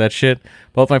worried about that shit?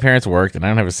 Both my parents worked, and I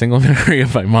don't have a single memory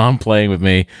of my mom playing with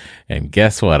me. And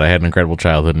guess what? I had an incredible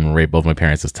childhood and rate both my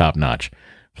parents as top notch.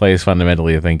 Play is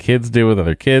fundamentally a thing kids do with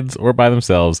other kids or by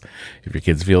themselves. If your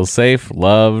kids feel safe,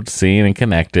 loved, seen, and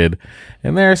connected,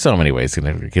 and there are so many ways to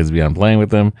connect with your kids beyond playing with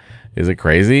them. Is it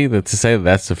crazy to say that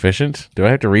that's sufficient? Do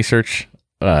I have to research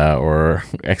or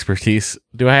expertise?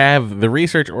 Do I have the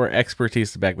research or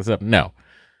expertise to back this up? No.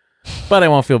 But I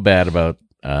won't feel bad about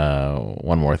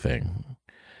one more thing.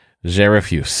 Je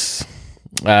refuse.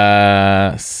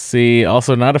 See,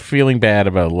 also not a feeling bad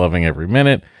about loving every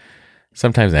minute.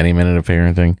 Sometimes any minute of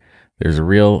parenting. There's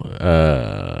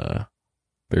a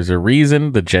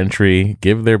reason the gentry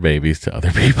give their babies to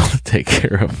other people to take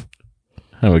care of.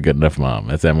 I'm a good enough mom.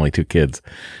 That's Emily, 2 kids,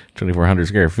 2,400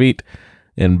 square feet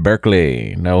in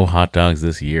Berkeley. No hot dogs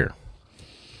this year.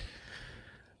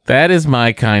 That is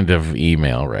my kind of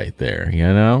email right there, you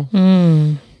know?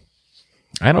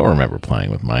 I don't remember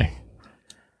playing with my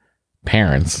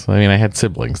parents. I mean, I had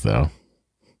siblings, though.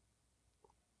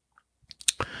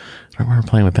 I don't remember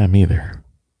playing with them either.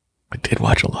 I did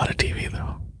watch a lot of TV,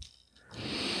 though.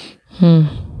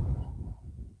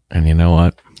 And you know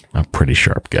what? I'm a pretty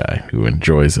sharp guy who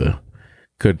enjoys a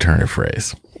good turn of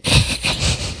phrase.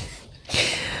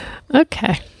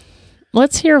 Okay.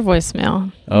 Let's hear a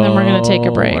voicemail. And then we're going to take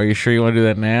a break. Are you sure you want to do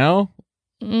that now?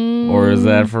 Or is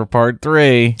that for part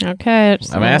 3? Okay.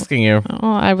 I'm asking you.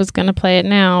 Oh, I was going to play it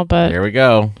now, but... Here we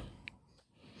go.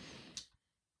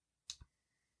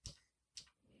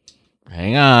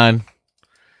 Hang on.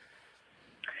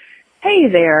 Hey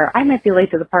there. I might be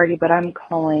late to the party, but I'm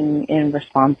calling in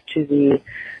response to the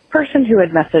person who had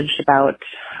messaged about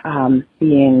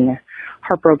being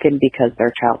heartbroken because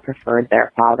their child preferred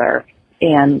their father.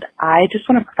 And I just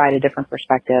want to provide a different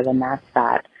perspective, and that's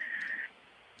that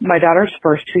my daughter's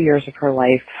first 2 years of her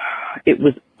life, it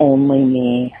was only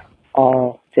me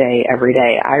all day, every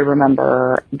day. I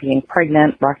remember being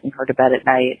pregnant, rocking her to bed at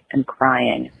night, and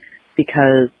crying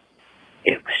because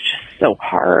it was just so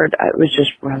hard. It was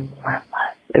just relentless.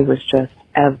 It was just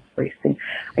everything.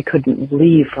 I couldn't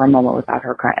leave for a moment without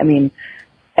her crying. I mean,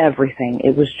 everything.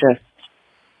 It was just,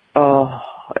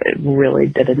 it really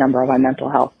did a number on my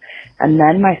mental health. And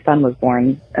then my son was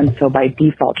born, and so by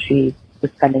default, she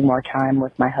was spending more time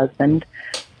with my husband.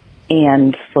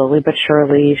 And slowly but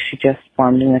surely, she just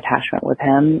formed an attachment with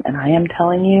him. And I am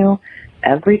telling you,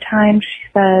 every time she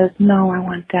says, "No, I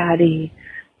want daddy.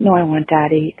 No, I want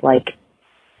daddy," like,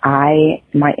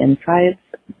 my insides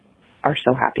are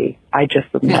so happy. I just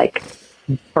am like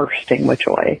bursting with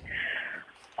joy.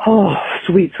 Oh,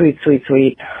 sweet, sweet, sweet,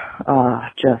 sweet.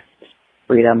 Just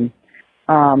freedom.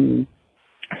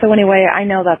 So anyway, I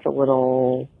know that's a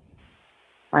little,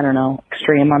 I don't know,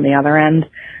 extreme on the other end,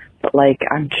 but like,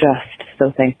 I'm just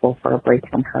so thankful for a break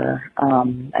from her,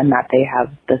 and that they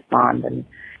have this bond. And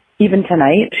even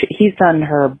tonight, he's done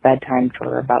her bedtime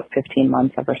for about 15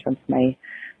 months ever since my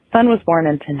son was born,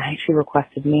 and tonight she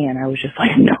requested me, and I was just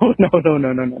like, no.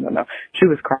 She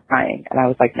was crying, and I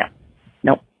was like,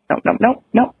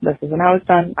 no, this isn't how it's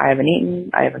done. I haven't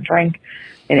eaten, I haven't drank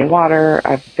any water,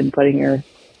 I've been putting your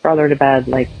brother to bed,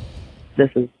 like, this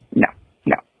is, no.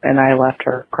 And I left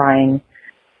her crying,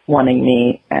 wanting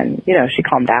me, and, you know, she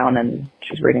calmed down, and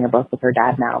she's reading a book with her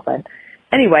dad now. But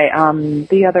anyway,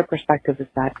 the other perspective is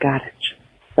that, God, it's just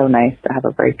so nice to have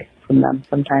a break from them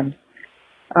sometimes.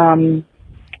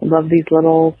 Love these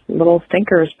little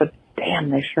stinkers, but damn,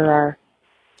 they sure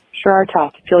are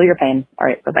tough. Feel your pain. All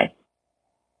right, bye-bye.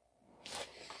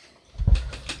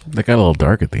 They got a little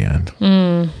dark at the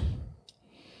end.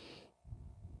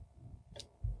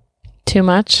 Too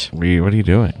much? What are you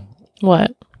doing?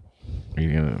 What? Are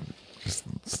you gonna just,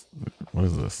 what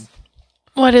is this?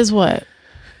 What is what?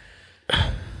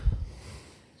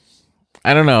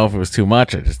 I don't know if it was too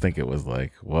much. I just think it was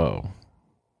like, whoa.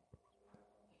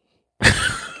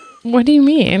 What do you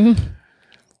mean?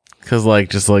 Because I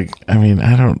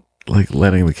don't like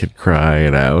letting the kid cry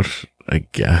it out. I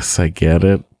guess I get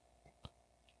it.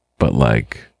 But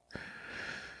like,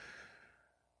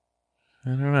 I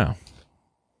don't know.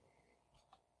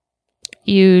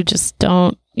 You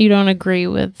don't agree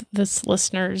with this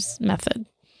listener's method.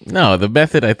 No, the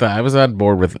method, I thought I was on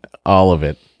board with all of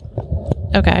it.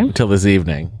 Okay. Until this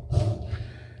evening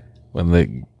when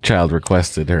the child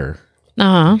requested her.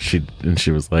 Uh-huh.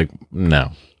 She was like,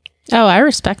 no. Oh, I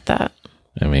respect that.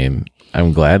 I mean,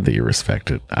 I'm glad that you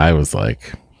respect it. I was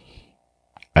like,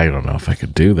 I don't know if I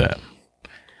could do that.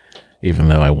 Even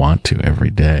though I want to every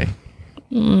day.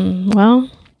 Well,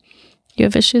 you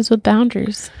have issues with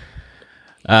boundaries.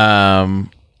 No,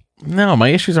 my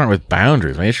issues aren't with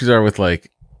boundaries. My issues are with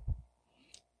like,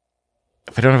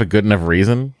 if I don't have a good enough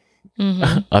reason,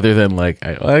 other than like,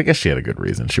 I guess she had a good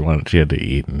reason. She had to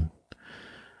eat, and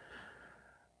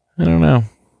I don't know.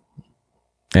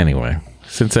 Anyway,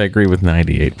 since I agree with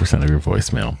 98% of your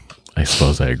voicemail, I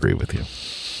suppose I agree with you.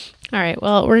 All right.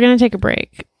 Well, we're going to take a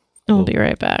break, and we'll be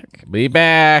right back. Be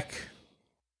back.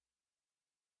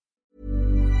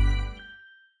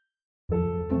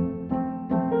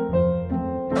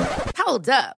 Hold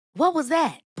up. What was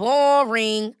that?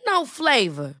 Boring. No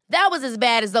flavor. That was as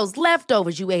bad as those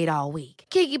leftovers you ate all week.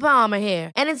 Keke Palmer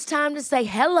here, and it's time to say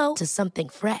hello to something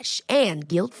fresh and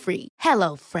guilt-free.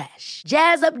 Hello Fresh.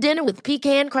 Jazz up dinner with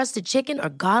pecan-crusted chicken or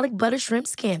garlic butter shrimp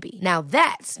scampi. Now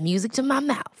that's music to my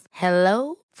mouth.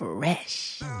 Hello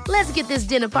Fresh. Let's get this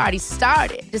dinner party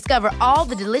started. Discover all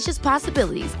the delicious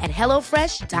possibilities at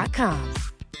hellofresh.com.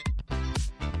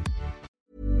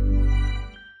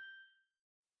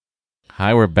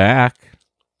 Hi, we're back.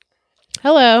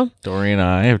 Hello. Dory and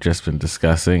I have just been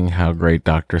discussing how great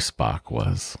Dr. Spock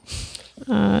was.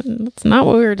 That's not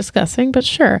what we were discussing, but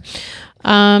sure.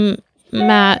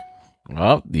 Matt.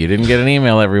 Well, you didn't get an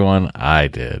email, everyone. I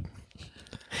did.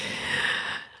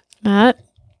 Matt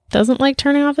doesn't like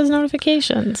turning off his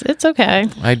notifications. It's okay.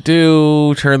 I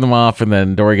do turn them off, and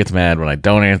then Dory gets mad when I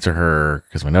don't answer her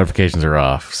because my notifications are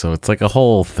off. So it's like a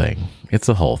whole thing. It's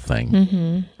a whole thing.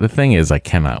 Mm-hmm. The thing is, I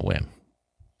cannot win.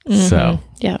 Mm-hmm. So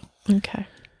yeah, okay.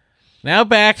 Now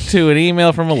back to an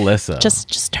email from Alyssa.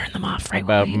 Just turn them off right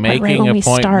about when making we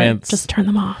appointments. Start. Just turn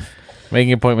them off.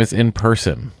 Making appointments in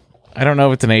person. I don't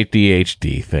know if it's an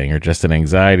ADHD thing or just an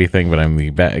anxiety thing, but I'm the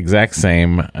exact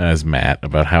same as Matt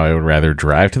about how I would rather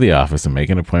drive to the office and make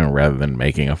an appointment rather than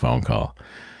making a phone call.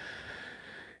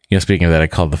 You know, speaking of that, I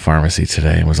called the pharmacy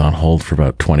today and was on hold for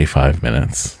about 25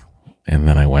 minutes. And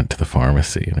then I went to the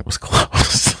pharmacy and it was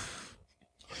closed.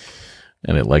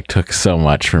 And it took so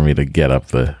much for me to get up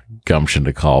the gumption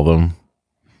to call them.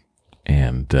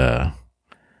 And I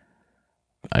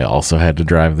also had to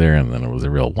drive there, and then it was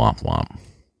a real womp womp.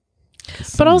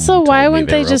 But also, why wouldn't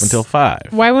they just until 5?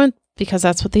 Why wouldn't? Because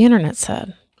that's what the internet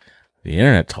said. The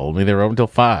internet told me they were open until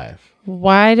 5.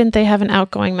 Why didn't they have an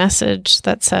outgoing message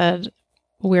that said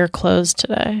we're closed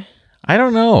today? I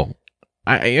don't know.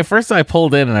 At first I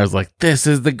pulled in and I was like, this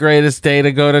is the greatest day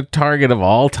to go to Target of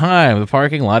all time. The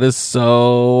parking lot is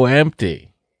so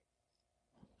empty.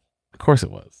 Of course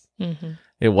it was. Mm-hmm.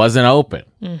 It wasn't open.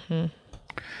 Mm-hmm.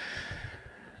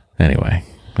 Anyway,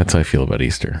 that's how I feel about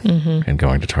Easter and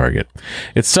going to Target.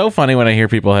 It's so funny when I hear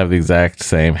people have the exact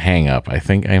same hang up. I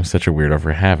think I am such a weirdo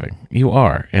for having. You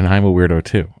are, and I'm a weirdo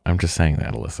too. I'm just saying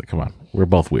that, Alyssa. Come on. We're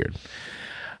both weird.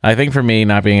 I think for me,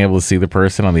 not being able to see the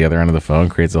person on the other end of the phone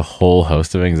creates a whole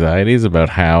host of anxieties about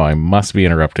how I must be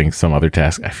interrupting some other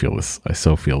task. I feel this. I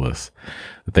so feel this.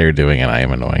 That they're doing and I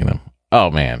am annoying them.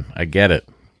 Oh, man. I get it.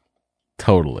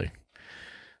 Totally.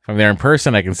 If I'm there in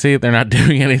person, I can see that they're not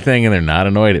doing anything and they're not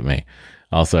annoyed at me.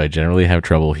 Also, I generally have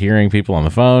trouble hearing people on the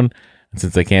phone. And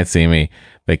since they can't see me,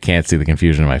 they can't see the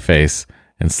confusion in my face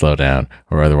and slow down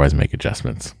or otherwise make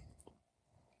adjustments.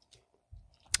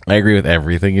 I agree with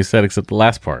everything you said except the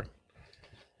last part,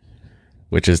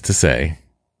 which is to say,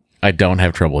 I don't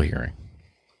have trouble hearing.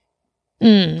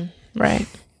 Right.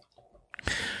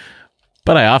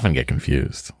 But I often get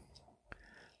confused.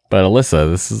 But Alyssa,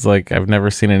 this is I've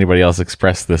never seen anybody else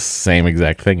express this same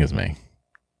exact thing as me.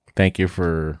 Thank you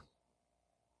for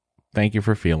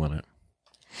feeling it.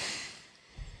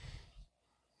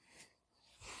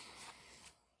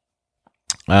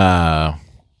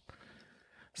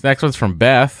 This next one's from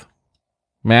Beth.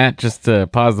 Matt, just to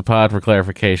pause the pod for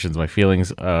clarifications. My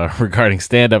feelings regarding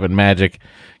stand-up and magic,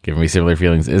 giving me similar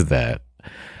feelings, is that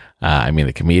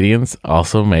the comedians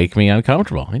also make me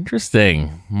uncomfortable.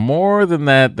 Interesting. More than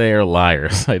that, they are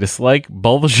liars. I dislike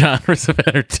both genres of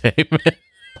entertainment.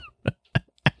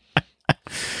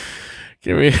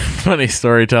 Give me a funny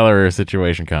storyteller or a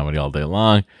situation comedy all day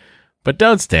long, but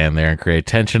don't stand there and create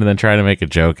tension and then try to make a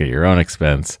joke at your own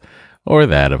expense or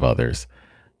that of others.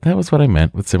 That was what I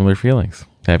meant with similar feelings.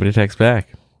 Happy to text back.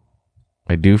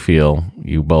 I do feel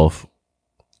you both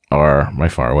are my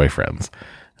faraway friends.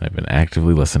 I've been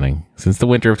actively listening since the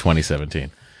winter of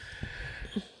 2017.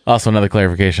 Also, another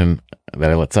clarification that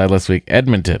I let slide last week.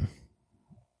 Edmonton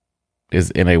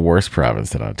is in a worse province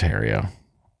than Ontario.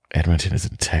 Edmonton is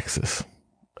in Texas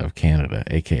of Canada,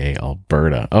 a.k.a.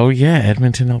 Alberta. Oh, yeah,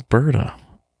 Edmonton, Alberta.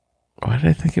 Why did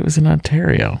I think it was in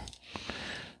Ontario?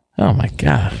 Oh, my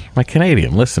God. My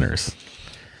Canadian listeners.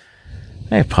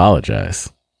 I apologize.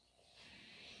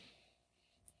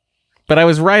 But I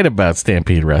was right about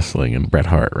Stampede Wrestling and Bret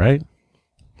Hart, right?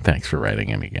 Thanks for writing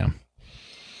in again.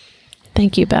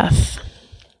 Thank you, Beth.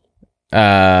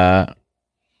 It's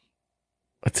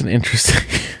an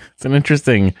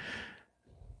interesting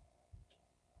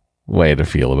way to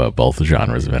feel about both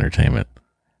genres of entertainment.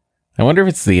 I wonder if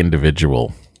it's the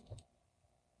individual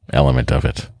element of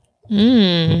it.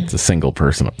 It's a single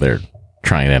person up there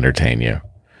trying to entertain you.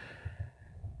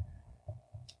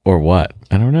 Or what?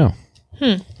 I don't know.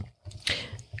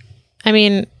 I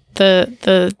mean,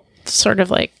 the sort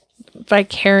of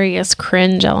vicarious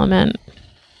cringe element.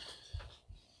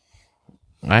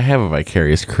 I have a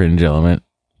vicarious cringe element,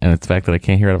 and it's the fact that I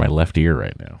can't hear out of my left ear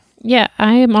right now. Yeah,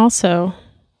 I am also.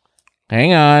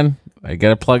 Hang on. I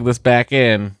gotta plug this back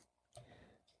in.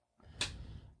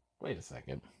 Wait a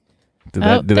second. Did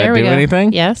that do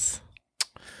anything? Yes.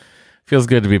 Feels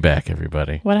good to be back,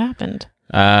 everybody. What happened?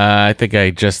 I think I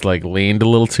just leaned a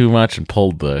little too much and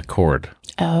pulled the cord.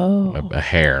 Oh. A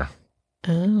hair.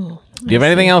 Oh. Do you have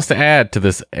anything else to add to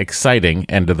this exciting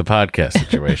end of the podcast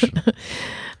situation?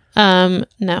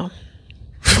 No.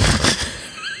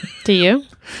 Do you?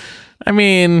 I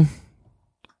mean,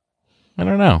 I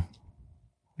don't know.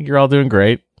 You're all doing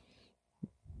great.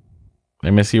 I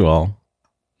miss you all.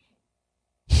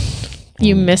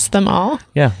 You miss them all?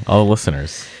 Yeah, all the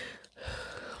listeners.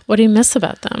 What do you miss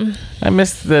about them? I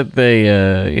miss that they,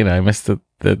 I miss that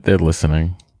they're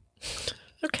listening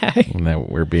Okay. and that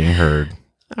we're being heard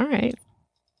All right.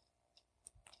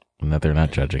 and that they're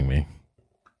not judging me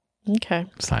Okay.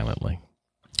 silently.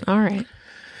 All right.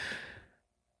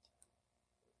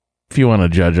 If you want to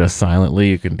judge us silently,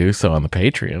 you can do so on the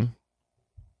Patreon.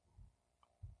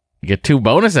 You get 2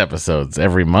 bonus episodes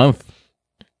every month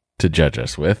to judge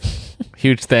us with.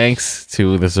 Huge thanks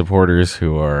to the supporters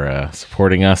who are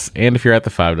supporting us. And if you're at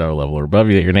the $5 level or above,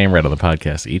 you get your name read on the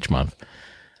podcast each month.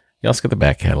 You also get the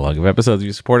back catalog of episodes if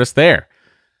you support us there.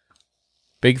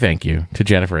 Big thank you to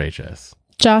Jennifer H.S.,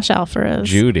 Josh Alvarez.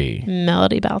 Judy,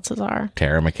 Melody Baltazar.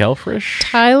 Tara McElfresh,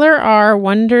 Tyler R.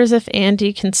 wonders if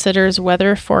Andy considers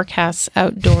weather forecasts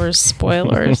outdoors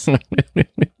spoilers.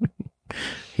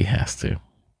 He has to.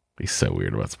 He's so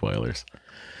weird about spoilers.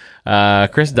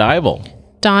 Chris Dybel,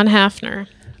 Don Hafner.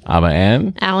 Abba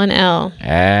N, Alan L.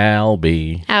 Al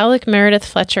B, Alec Meredith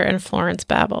Fletcher and Florence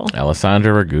Babel.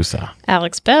 Alessandra Ragusa,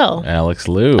 Alex Bell. Alex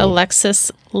Liu,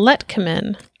 Alexis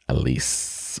Letkeman.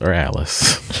 Elise or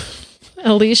Alice,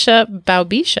 Alicia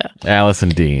Baubisha. Allison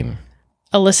Dean,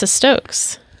 Alyssa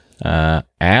Stokes.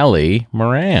 Allie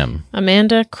Moran,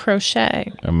 Amanda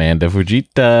Crochet. Amanda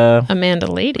Fujita, Amanda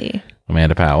Lady.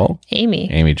 Amanda Powell,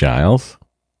 Amy. Amy Giles.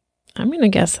 I'm going to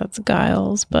guess that's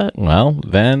Giles, but Well,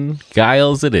 then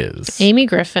Giles it is. Amy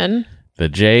Griffin. The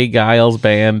J. Giles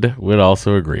Band would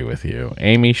also agree with you.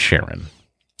 Amy Sharon,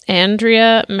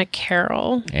 Andrea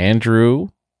McCarroll. Andrew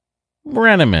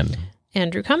Brenneman,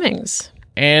 Andrew Cummings.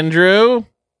 Andrew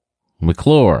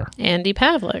McClure. Andy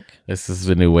Pavlik. This is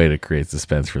a new way to create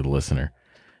suspense for the listener.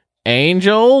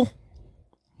 Angel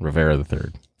Rivera III.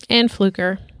 Ann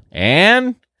Fluker.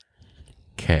 Ann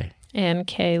K. Ann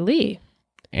K. Lee.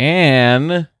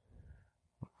 Ann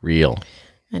Real.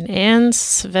 And Ann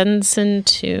Svensson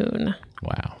Toon.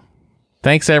 Wow.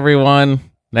 Thanks, everyone.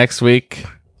 Next week,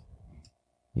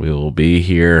 we will be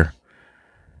here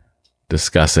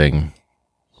discussing.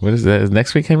 What is that? Is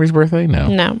next week Henry's birthday? No.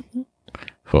 No.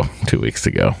 Oh, 2 weeks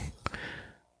to go.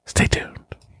 Stay tuned.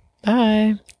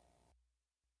 Bye.